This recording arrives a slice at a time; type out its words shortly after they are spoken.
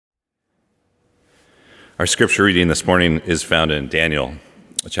Our scripture reading this morning is found in Daniel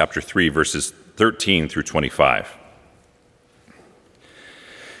chapter 3, verses 13 through 25.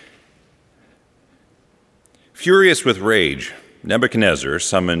 Furious with rage, Nebuchadnezzar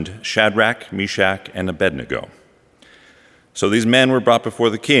summoned Shadrach, Meshach, and Abednego. So these men were brought before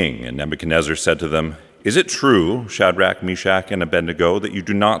the king, and Nebuchadnezzar said to them, "Is it true, Shadrach, Meshach, and Abednego, that you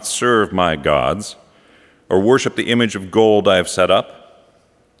do not serve my gods, or worship the image of gold I have set up?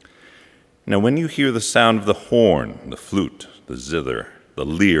 Now when you hear the sound of the horn, the flute, the zither, the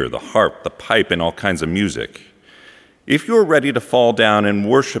lyre, the harp, the pipe, and all kinds of music, if you are ready to fall down and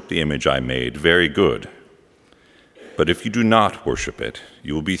worship the image I made, very good. But if you do not worship it,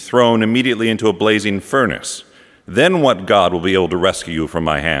 you will be thrown immediately into a blazing furnace. Then what God will be able to rescue you from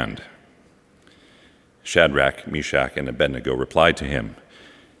my hand?" Shadrach, Meshach, and Abednego replied to him,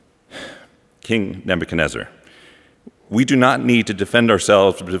 "King Nebuchadnezzar, we do not need to defend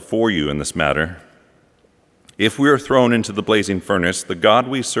ourselves before you in this matter. If we are thrown into the blazing furnace, the God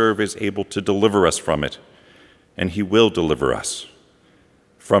we serve is able to deliver us from it, and he will deliver us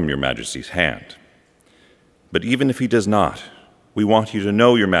from your majesty's hand. But even if he does not, we want you to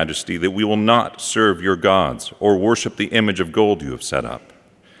know, your majesty, that we will not serve your gods or worship the image of gold you have set up."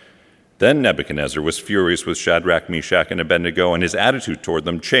 Then Nebuchadnezzar was furious with Shadrach, Meshach, and Abednego, and his attitude toward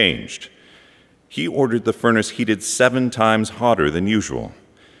them changed. He ordered the furnace heated 7 times hotter than usual,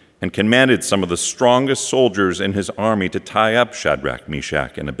 and commanded some of the strongest soldiers in his army to tie up Shadrach,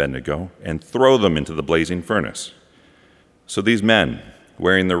 Meshach, and Abednego and throw them into the blazing furnace. So these men,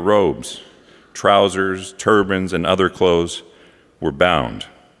 wearing their robes, trousers, turbans, and other clothes, were bound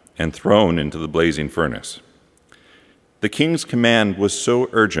and thrown into the blazing furnace. The king's command was so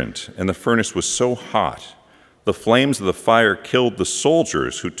urgent, and the furnace was so hot, the flames of the fire killed the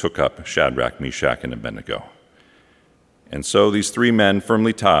soldiers who took up Shadrach, Meshach, and Abednego. And so these 3 men,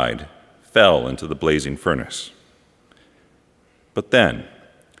 firmly tied, fell into the blazing furnace. But then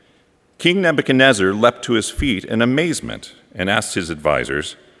King Nebuchadnezzar leapt to his feet in amazement and asked his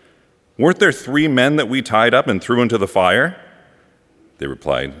advisors, "Weren't there 3 men that we tied up and threw into the fire?" They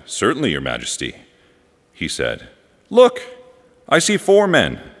replied, "Certainly, your majesty." He said, "Look, I see 4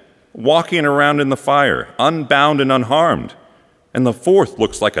 men walking around in the fire, unbound and unharmed, and the 4th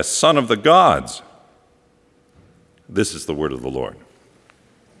looks like a son of the gods." This is the word of the Lord.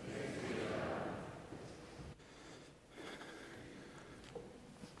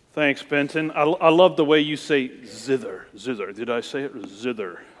 Thanks, Benton. I love the way you say zither. Zither. Did I say it?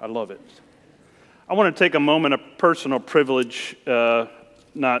 Zither. I love it. I want to take a moment of personal privilege,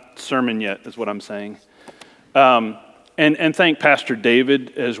 not sermon yet is what I'm saying, and thank Pastor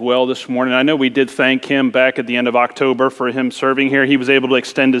David as well this morning. I know we did thank him back at the end of October for him serving here. He was able to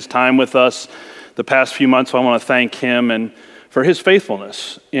extend his time with us the past few months, so I want to thank him and for his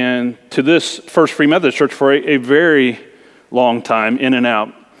faithfulness and to this First Free Methodist Church for a very long time, in and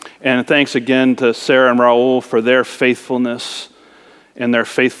out. And thanks again to Sarah and Raul for their faithfulness and their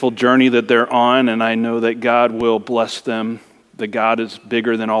faithful journey that they're on, and I know that God will bless them, that God is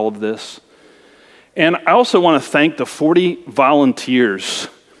bigger than all of this. And I also want to thank the 40 volunteers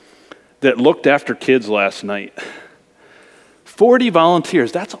that looked after kids last night. 40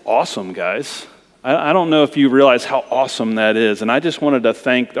 volunteers, that's awesome, guys. I don't know if you realize how awesome that is, and I just wanted to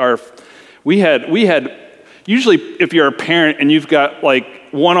thank we had, usually if you're a parent and you've got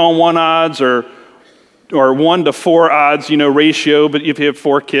like 1-on-1 odds or 1 to 4 odds, ratio, but if you have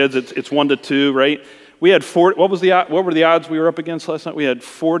 4 kids, it's 1 to 2, right? We had 4, what were the odds we were up against last night? We had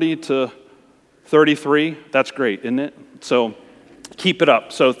 40 to 33. That's great, isn't it? So keep it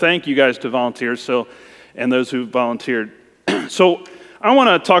up. So thank you guys to volunteers and those who volunteered. So I want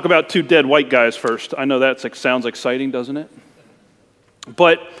to talk about 2 dead white guys first. I know that sounds exciting, doesn't it?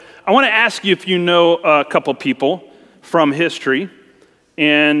 But I want to ask you if you know a couple people from history.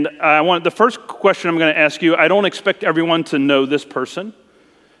 And the first question I'm going to ask you, I don't expect everyone to know this person.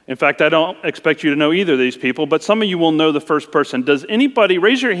 In fact, I don't expect you to know either of these people, but some of you will know the first person. Does anybody,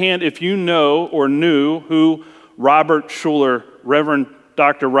 raise your hand if you know or knew who Robert Schuller, Reverend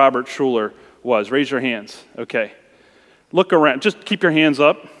Dr. Robert Schuller was. Raise your hands. Okay. Look around. Just keep your hands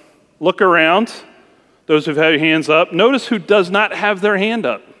up. Look around. Those who've had your hands up. Notice who does not have their hand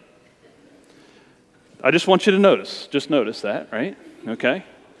up. I just want you to notice. Just notice that, right? Okay.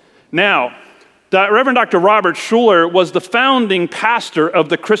 Now, Reverend Dr. Robert Schuller was the founding pastor of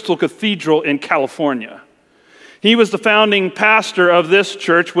the Crystal Cathedral in California. He was the founding pastor of this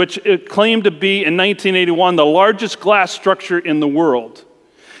church, which it claimed to be in 1981 the largest glass structure in the world.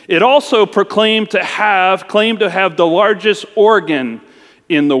 It also claimed to have the largest organ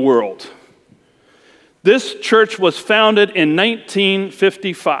in the world. This church was founded in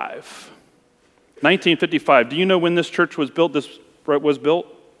 1955. 1955. Do you know when this church was built, this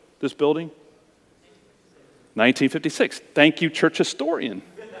building? 1956. Thank you, church historian.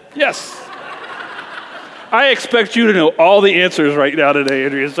 Yes. I expect you to know all the answers right now today,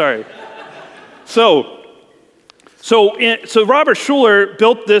 Andrea. Sorry. So Robert Schuller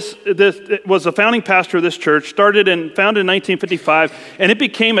built this was a founding pastor of this church, founded in 1955, and it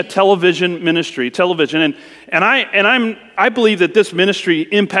became a television ministry, and I believe that this ministry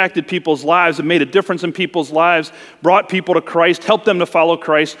impacted people's lives and made a difference in people's lives, brought people to Christ, helped them to follow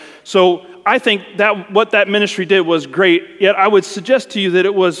Christ. So I think that what that ministry did was great, yet I would suggest to you that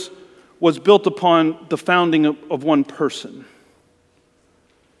it was built upon the founding of one person.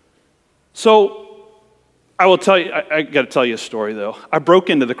 So I will tell you, I got to tell you a story, though. I broke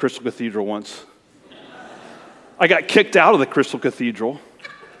into the Crystal Cathedral once. I got kicked out of the Crystal Cathedral.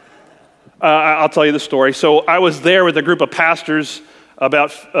 I'll tell you the story. So I was there with a group of pastors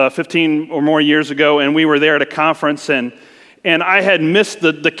about 15 or more years ago, and we were there at a conference, and I had missed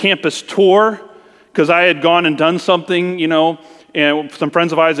the campus tour because I had gone and done something, and some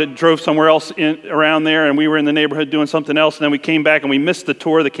friends of ours that drove somewhere else around there, and we were in the neighborhood doing something else, and then we came back and we missed the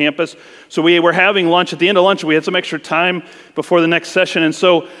tour of the campus. So we were having lunch. At the end of lunch, we had some extra time before the next session, and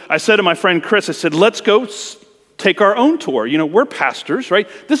so I said to my friend Chris, I said, let's go take our own tour. We're pastors, right?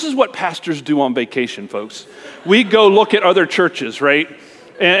 This is what pastors do on vacation, folks. We go look at other churches, right?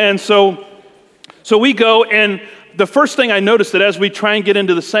 And so we go, and the first thing I noticed that as we try and get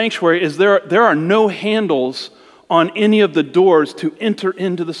into the sanctuary is there are no handles on any of the doors to enter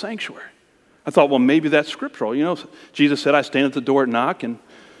into the sanctuary. I thought, well, maybe that's scriptural. Jesus said, I stand at the door and knock, and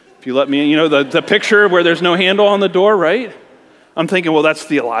if you let me in, the picture where there's no handle on the door, right? I'm thinking, well, that's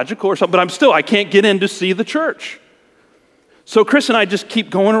theological or something, but I can't get in to see the church. So Chris and I just keep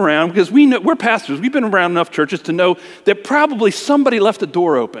going around because we're pastors. We've been around enough churches to know that probably somebody left the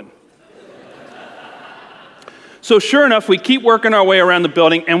door open. So sure enough, we keep working our way around the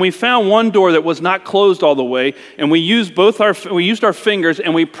building, and we found one door that was not closed all the way, and we used our fingers,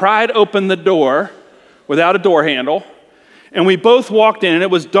 and we pried open the door without a door handle, and we both walked in, and it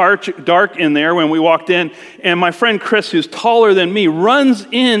was dark in there when we walked in, and my friend Chris, who's taller than me, runs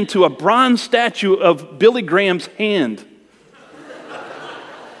into a bronze statue of Billy Graham's hand.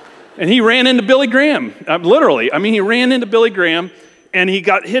 And he ran into Billy Graham, literally. He ran into Billy Graham, and he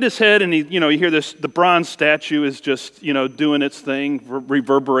hit his head, and you hear the bronze statue is just, doing its thing,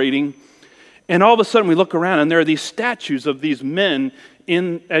 reverberating. And all of a sudden we look around, and there are these statues of these men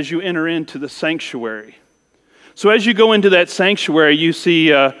as you enter into the sanctuary. So as you go into that sanctuary, you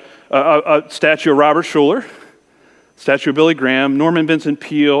see a statue of Robert Schuller, statue of Billy Graham, Norman Vincent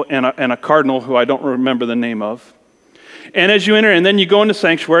Peale, and a cardinal who I don't remember the name of. And as you enter, and then you go into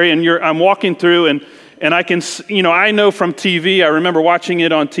sanctuary, and I'm walking through, and I can, I know from TV, I remember watching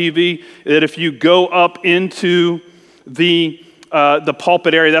it on TV, that if you go up into the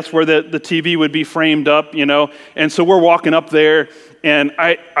pulpit area, that's where the TV would be framed up, And so we're walking up there, and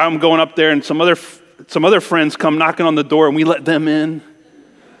I'm going up there, and some other friends come knocking on the door, and we let them in.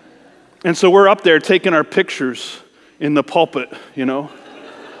 And so we're up there taking our pictures in the pulpit,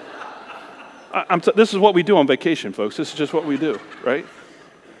 This is what we do on vacation, folks. This is just what we do, right?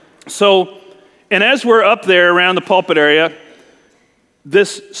 So, and as we're up there around the pulpit area,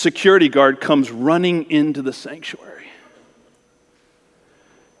 this security guard comes running into the sanctuary.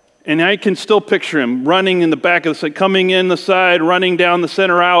 And I can still picture him running in the back of coming in the side, running down the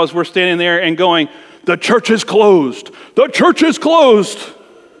center aisle as we're standing there and going, the church is closed. The church is closed.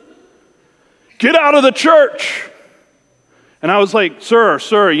 Get out of the church. And I was like, sir,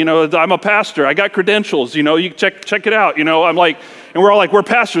 I'm a pastor. I got credentials, you check it out, I'm like, and we're all like, we're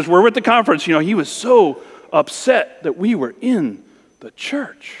pastors, we're with the conference. He was so upset that we were in the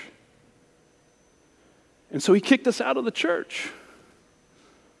church. And so he kicked us out of the church.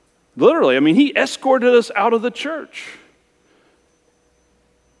 Literally, he escorted us out of the church.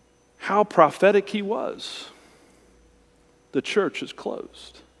 How prophetic he was. The church is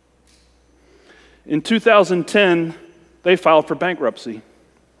closed. In 2010, they filed for bankruptcy.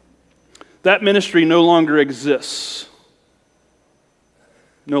 That ministry no longer exists.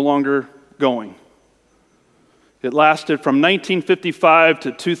 No longer going. It lasted from 1955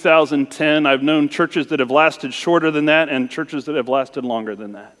 to 2010. I've known churches that have lasted shorter than that and churches that have lasted longer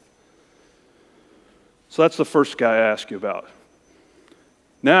than that. So that's the first guy I ask you about.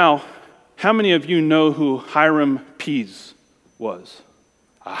 Now, how many of you know who Hiram Pease was?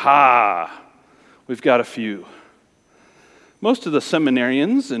 Aha! We've got a few. Most of the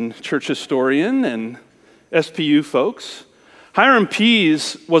seminarians and church historian and SPU folks. Hiram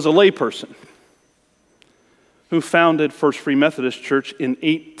Pease was a layperson who founded First Free Methodist Church in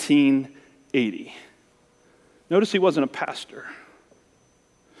 18 80. Notice he wasn't a pastor.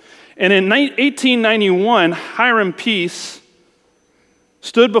 And in 1891, Hiram Peace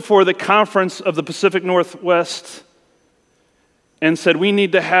stood before the Conference of the Pacific Northwest and said, we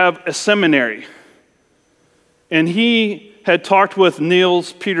need to have a seminary. And he had talked with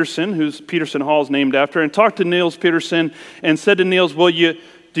Niels Peterson, who's Peterson Hall is named after, and talked to Niels Peterson and said to Niels, well,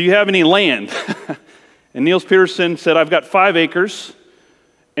 do you have any land? And Niels Peterson said, I've got 5 acres.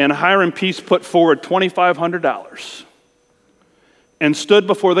 And Hiram Peace put forward $2,500 and stood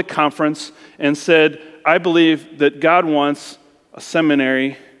before the conference and said, I believe that God wants a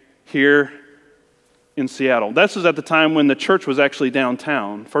seminary here in Seattle. This was at the time when the church was actually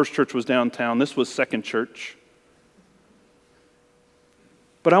downtown. First Church was downtown. This was Second Church.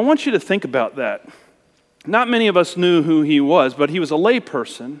 But I want you to think about that. Not many of us knew who he was, but he was a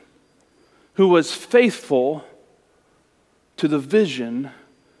layperson who was faithful to the vision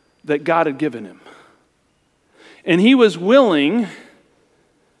that God had given him. And he was willing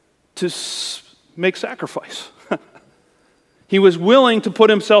to make sacrifice. He was willing to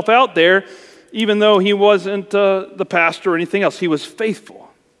put himself out there, even though he wasn't the pastor or anything else. He was faithful.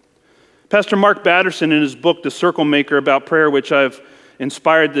 Pastor Mark Batterson, in his book, The Circle Maker, about prayer, which I've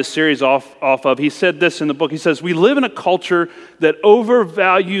inspired this series off of, he said this in the book. He says, we live in a culture that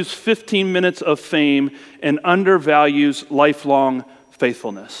overvalues 15 minutes of fame and undervalues lifelong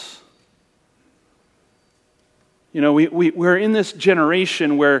faithfulness. You know, we're in this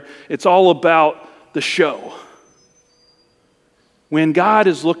generation where it's all about the show. When God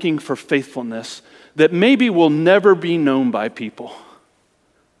is looking for faithfulness that maybe will never be known by people.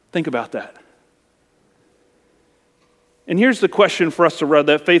 Think about that. And here's the question for us to wrestle,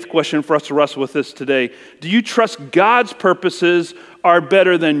 that faith question for us to wrestle with this today. Do you trust God's purposes are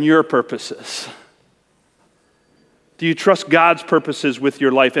better than your purposes? Do you trust God's purposes with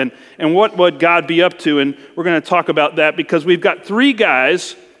your life? And what would God be up to? And we're going to talk about that because we've got 3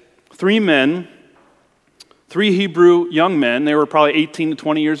 guys, 3 men, 3 Hebrew young men. They were probably 18 to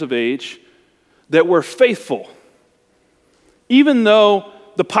 20 years of age that were faithful. Even though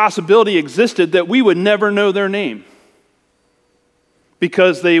the possibility existed that we would never know their name.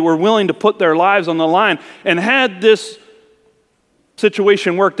 Because they were willing to put their lives on the line. And had this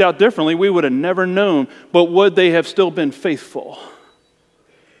situation worked out differently, we would have never known. But would they have still been faithful?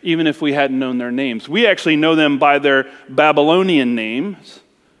 Even if we hadn't known their names. We actually know them by their Babylonian names,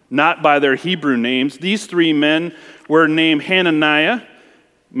 not by their Hebrew names. These 3 men were named Hananiah,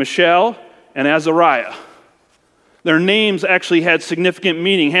 Mishael, and Azariah. Their names actually had significant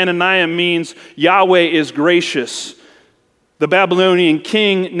meaning. Hananiah means Yahweh is gracious. The Babylonian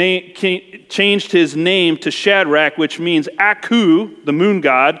king changed his name to Shadrach, which means Aku, the moon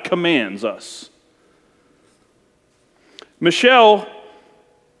god, commands us. Mishael,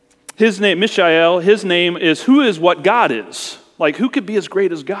 his name is who is what God is. Like, who could be as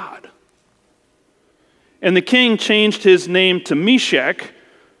great as God? And the king changed his name to Meshach,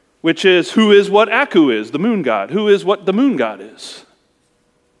 which is who is what Aku is, the moon god. Who is what the moon god is.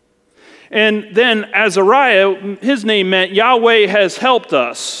 And then Azariah, his name meant Yahweh has helped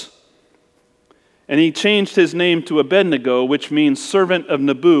us. And he changed his name to Abednego, which means servant of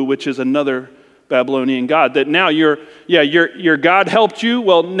Nebu, which is another Babylonian god. That now your God helped you,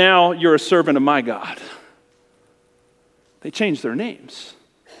 well, now you're a servant of my God. They changed their names.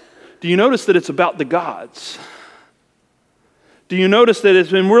 Do you notice that it's about the gods? Do you notice that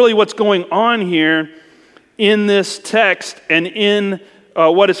it's been really what's going on here in this text and in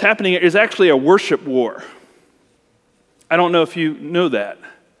what is happening is actually a worship war. I don't know if you know that.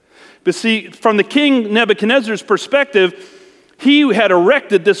 But see, from the king Nebuchadnezzar's perspective, he had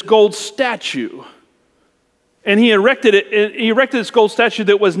erected this gold statue. And he erected this gold statue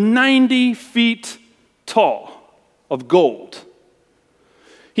that was 90 feet tall of gold.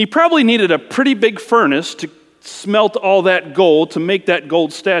 He probably needed a pretty big furnace to smelt all that gold to make that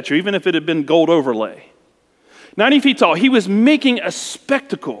gold statue, even if it had been gold overlay. 90 feet tall. He was making a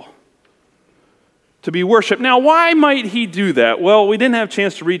spectacle to be worshipped. Now, why might he do that? Well, we didn't have a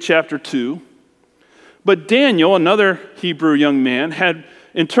chance to read chapter 2. But Daniel, another Hebrew young man, had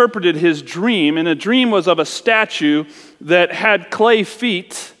interpreted his dream, and the dream was of a statue that had clay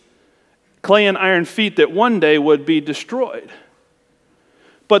and iron feet that one day would be destroyed.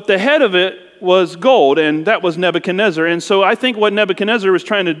 But the head of it was gold, and that was Nebuchadnezzar. And so I think what Nebuchadnezzar was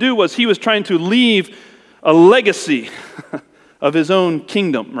trying to do was he was trying to leave a legacy of his own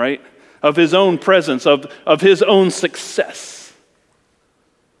kingdom, right? Of his own presence, of his own success.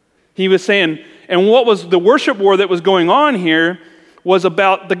 He was saying, and what was the worship war that was going on here was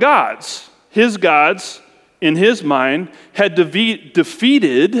about the gods. His gods, in his mind, had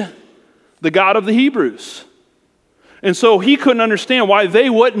defeated the God of the Hebrews. And so he couldn't understand why they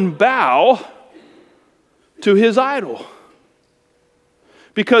wouldn't bow to his idol.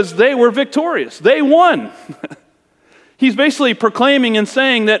 Because they were victorious. They won. He's basically proclaiming and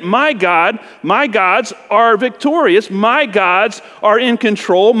saying that my gods are victorious. My gods are in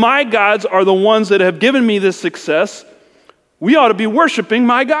control. My gods are the ones that have given me this success. We ought to be worshiping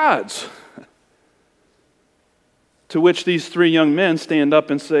my gods. To which these three young men stand up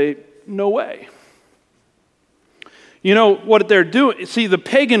and say, no way. You know what they're doing? See, the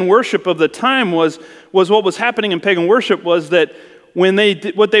pagan worship of the time was what was happening in pagan worship was that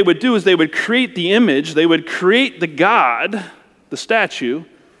what they would do is they would create the image, they would create the god, the statue,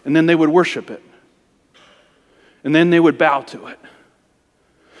 and then they would worship it. And then they would bow to it.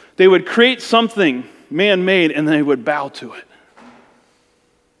 They would create something man-made and they would bow to it.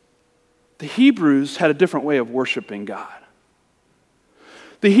 The Hebrews had a different way of worshiping God.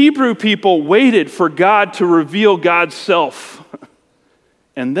 The Hebrew people waited for God to reveal God's self,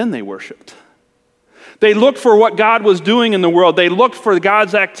 and then they worshiped. They looked for what God was doing in the world. They looked for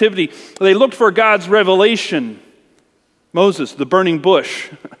God's activity. They looked for God's revelation. Moses, the burning bush.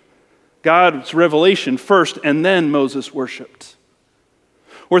 God's revelation first, and then Moses worshiped.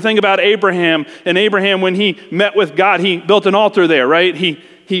 Or think about Abraham. And Abraham, when he met with God, he built an altar there, right?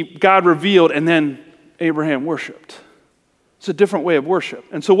 God revealed, and then Abraham worshiped. It's a different way of worship.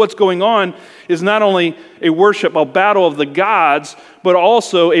 And so what's going on is not only a worship, a battle of the gods, but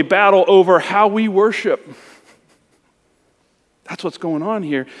also a battle over how we worship. That's what's going on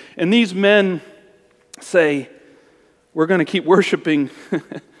here. And these men say, we're going to keep worshiping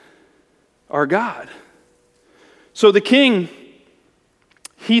our God. So the king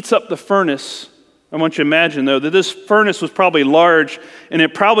heats up the furnace. I want you to imagine, though, that this furnace was probably large, and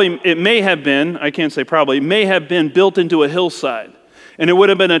it may have been, I can't say probably, may have been built into a hillside. And it would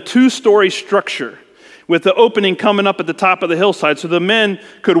have been a 2-story structure with the opening coming up at the top of the hillside. So the men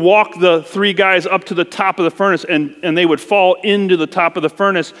could walk the 3 guys up to the top of the furnace, and they would fall into the top of the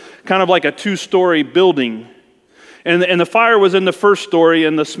furnace, kind of like a 2-story building. And the fire was in the first story,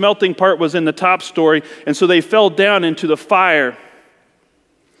 and the smelting part was in the top story, and so they fell down into the fire.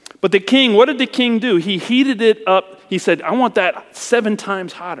 But the king, what did the king do? He heated it up. He said, I want that 7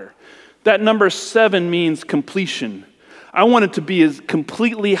 times hotter. That number 7 means completion. I want it to be as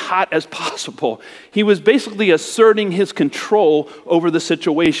completely hot as possible. He was basically asserting his control over the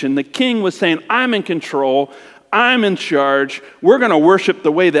situation. The king was saying, I'm in control. I'm in charge. We're going to worship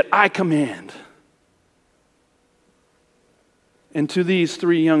the way that I command. And to these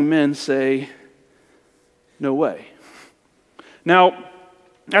 3 young men say, no way. Now,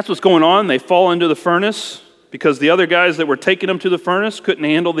 that's what's going on. They fall into the furnace because the other guys that were taking them to the furnace couldn't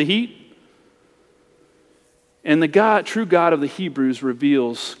handle the heat. And the true God of the Hebrews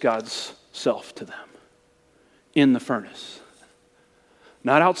reveals God's self to them in the furnace.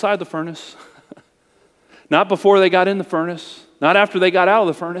 Not outside the furnace. Not before they got in the furnace. Not after they got out of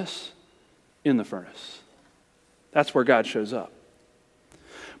the furnace. In the furnace. That's where God shows up.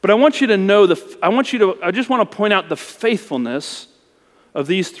 But I want you to know, I just want to point out the faithfulness of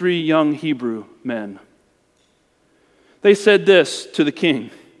these 3 young Hebrew men. They said this to the king,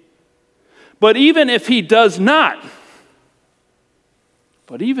 but even if he does not,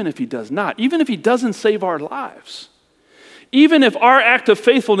 even if he doesn't save our lives, even if our act of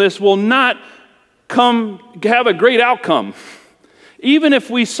faithfulness will not have a great outcome, even if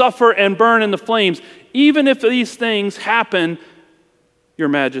we suffer and burn in the flames, even if these things happen, Your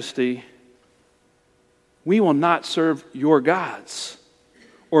Majesty, we will not serve your gods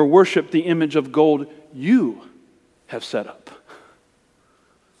or worship the image of gold you have set up.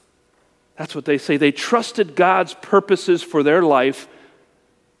 That's what they say. They trusted God's purposes for their life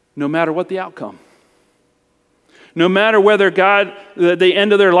no matter what the outcome. No matter whether the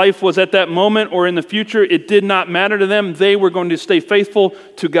end of their life was at that moment or in the future, it did not matter to them. They were going to stay faithful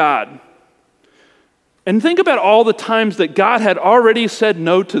to God. And think about all the times that God had already said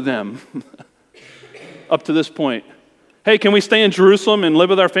no to them up to this point. Hey, can we stay in Jerusalem and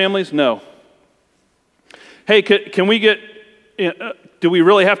live with our families? No. Hey, can we do we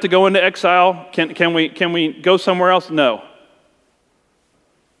really have to go into exile? Can we go somewhere else? No.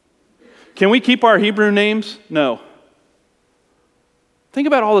 Can we keep our Hebrew names? No. Think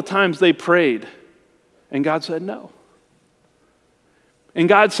about all the times they prayed and God said no. And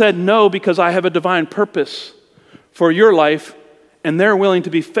God said no because I have a divine purpose for your life, and they're willing to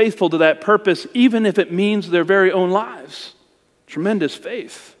be faithful to that purpose even if it means their very own lives. Tremendous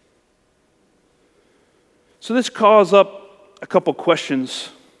faith. So this calls up a couple questions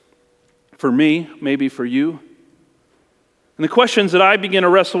for me, maybe for you. And the questions that I begin to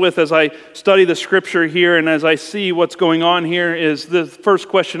wrestle with as I study the scripture here and as I see what's going on here is the first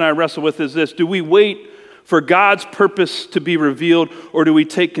question I wrestle with is this: do we wait for God's purpose to be revealed, or do we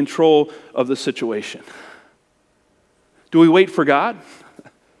take control of the situation? Do we wait for God?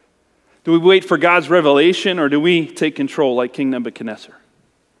 Do we wait for God's revelation, or do we take control like King Nebuchadnezzar?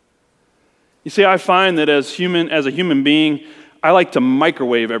 You see, I find that as a human being, I like to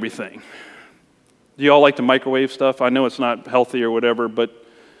microwave everything. Do you all like to microwave stuff? I know it's not healthy or whatever, but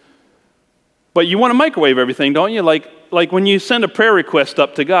you want to microwave everything, don't you? Like when you send a prayer request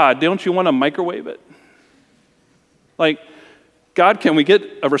up to God, don't you want to microwave it? Like, God, can we get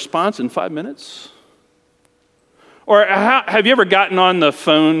a response in 5 minutes? Or have you ever gotten on the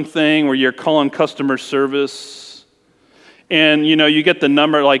phone thing where you're calling customer service and, you get the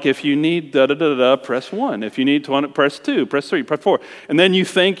number, like if you need da-da-da-da, press 1. If you need 20, press 2, press 3, press 4. And then you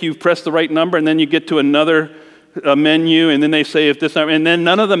think you've pressed the right number, and then you get to another menu, and then they say if this number, and then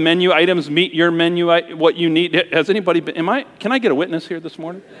none of the menu items meet your menu, what you need. Has anybody been, can I get a witness here this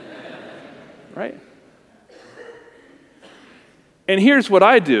morning? Right? And here's what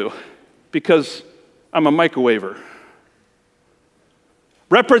I do, because I'm a microwaver.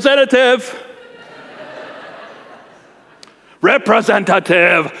 Representative.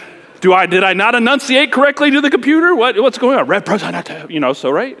 Representative. Did I not enunciate correctly to the computer? What's going on? Representative.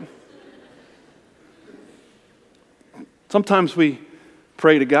 Right? Sometimes we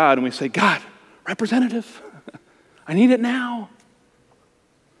pray to God and we say, God, representative, I need it now.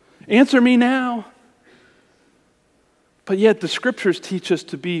 Answer me now. But yet the scriptures teach us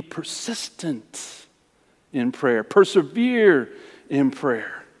to be persistent in prayer, persevere in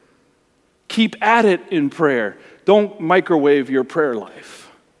prayer, keep at it in prayer. Don't microwave your prayer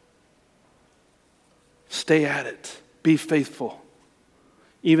life. Stay at it. Be faithful,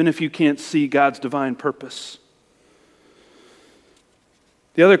 even if you can't see God's divine purpose.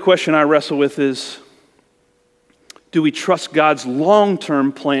 The other question I wrestle with is, do we trust God's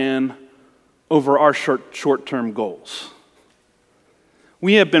long-term plan over our short-term goals?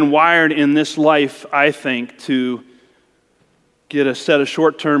 We have been wired in this life, I think, to get a set of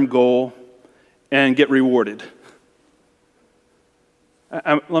short-term goal and get rewarded.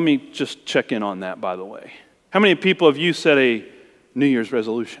 Let me just check in on that, by the way. How many people have you set a New Year's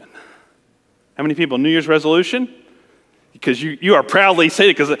resolution? How many people? New Year's resolution? Because you are proudly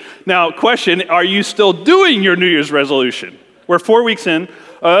saying it. Now, question, are you still doing your New Year's resolution? We're 4 weeks in.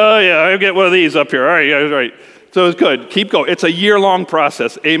 Oh, yeah, I'll get one of these up here. All right, all right. So it's good. Keep going. It's a year-long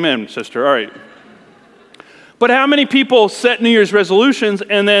process. Amen, sister. All right. But how many people set New Year's resolutions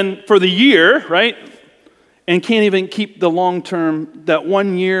and then for the year, right, and can't even keep the long-term, that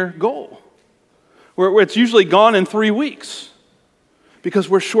 1 year goal? Where it's usually gone in 3 weeks because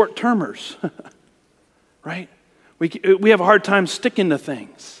we're short-termers, right? We have a hard time sticking to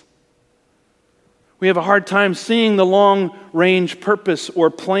things. We have a hard time seeing the long-range purpose or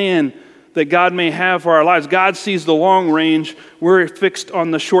plan that God may have for our lives. God sees the long range. We're fixed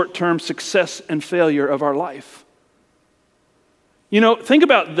on the short-term success and failure of our life. Think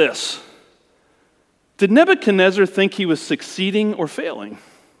about this. Did Nebuchadnezzar think he was succeeding or failing?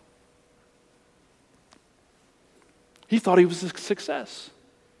 He thought he was a success.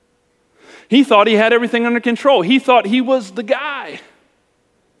 He thought he had everything under control. He thought he was the guy.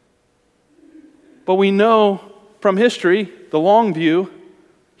 But we know from history, the long view,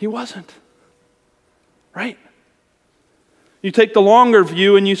 he wasn't. Right? You take the longer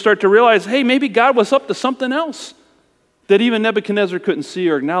view and you start to realize, hey, maybe God was up to something else that even Nebuchadnezzar couldn't see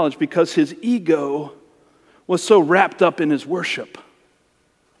or acknowledge because his ego was so wrapped up in his worship.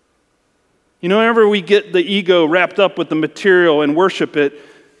 Whenever we get the ego wrapped up with the material and worship it,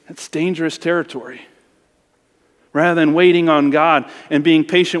 it's dangerous territory. Rather than waiting on God and being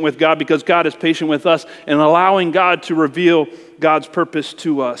patient with God because God is patient with us and allowing God to reveal God's purpose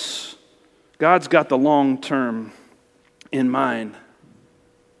to us. God's got the long term in mind.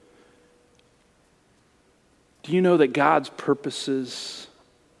 Do you know that God's purposes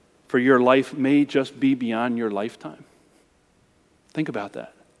for your life may just be beyond your lifetime? Think about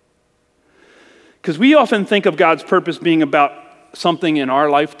that. Because we often think of God's purpose being about something in our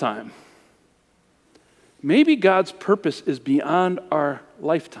lifetime. Maybe God's purpose is beyond our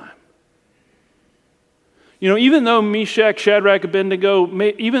lifetime. Even though Meshach, Shadrach, Abednego,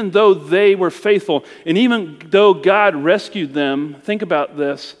 even though they were faithful, and even though God rescued them, think about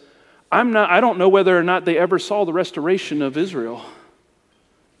this, I don't know whether or not they ever saw the restoration of Israel,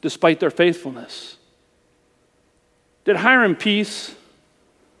 despite their faithfulness. Did Hiram Peace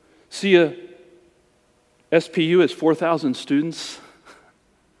see a SPU as 4,000 students,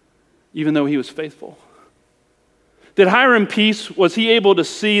 even though he was faithful? Did Hiram Peace, was he able to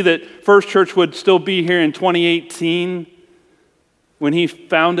see that First Church would still be here in 2018 when he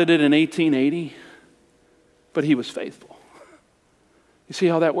founded it in 1880? But he was faithful. You see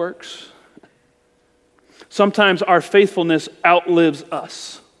how that works? Sometimes our faithfulness outlives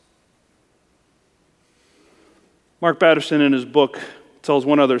us. Mark Batterson in his book tells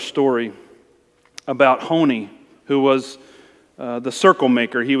one other story about Honey, who was the circle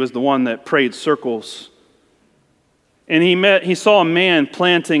maker. He was the one that prayed circles. And he saw a man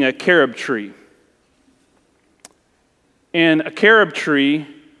planting a carob tree. And a carob tree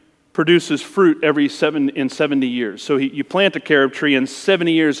produces fruit in 70 years. So you plant a carob tree, and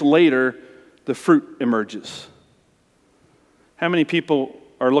 70 years later, the fruit emerges. How many people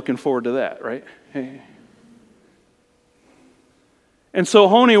are looking forward to that, right? Hey. And so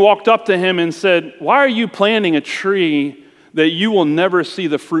Honey walked up to him and said, "Why are you planting a tree that you will never see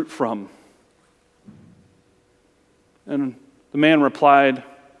the fruit from?" And the man replied,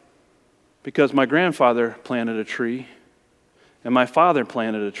 "Because my grandfather planted a tree, and my father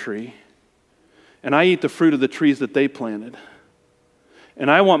planted a tree, and I eat the fruit of the trees that they planted.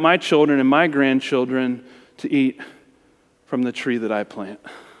 And I want my children and my grandchildren to eat from the tree that I plant."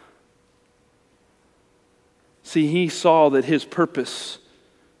 See, he saw that his purpose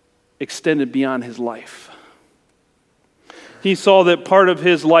extended beyond his life. He saw that part of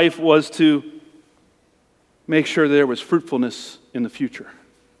his life was to make sure there was fruitfulness in the future,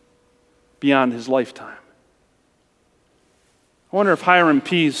 beyond his lifetime. I wonder if Hiram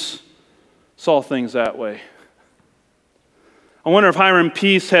Peace saw things that way. I wonder if Hiram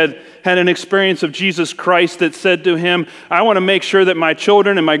Peace had an experience of Jesus Christ that said to him, "I want to make sure that my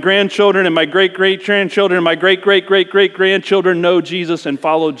children and my grandchildren and my great-great-grandchildren and my great-great-great-great-grandchildren know Jesus and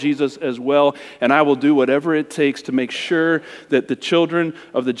follow Jesus as well, and I will do whatever it takes to make sure that the children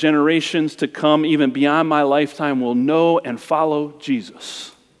of the generations to come, even beyond my lifetime, will know and follow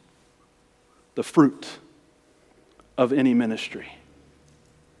Jesus." The fruit of any ministry.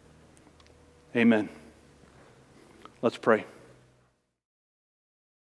 Amen. Let's pray.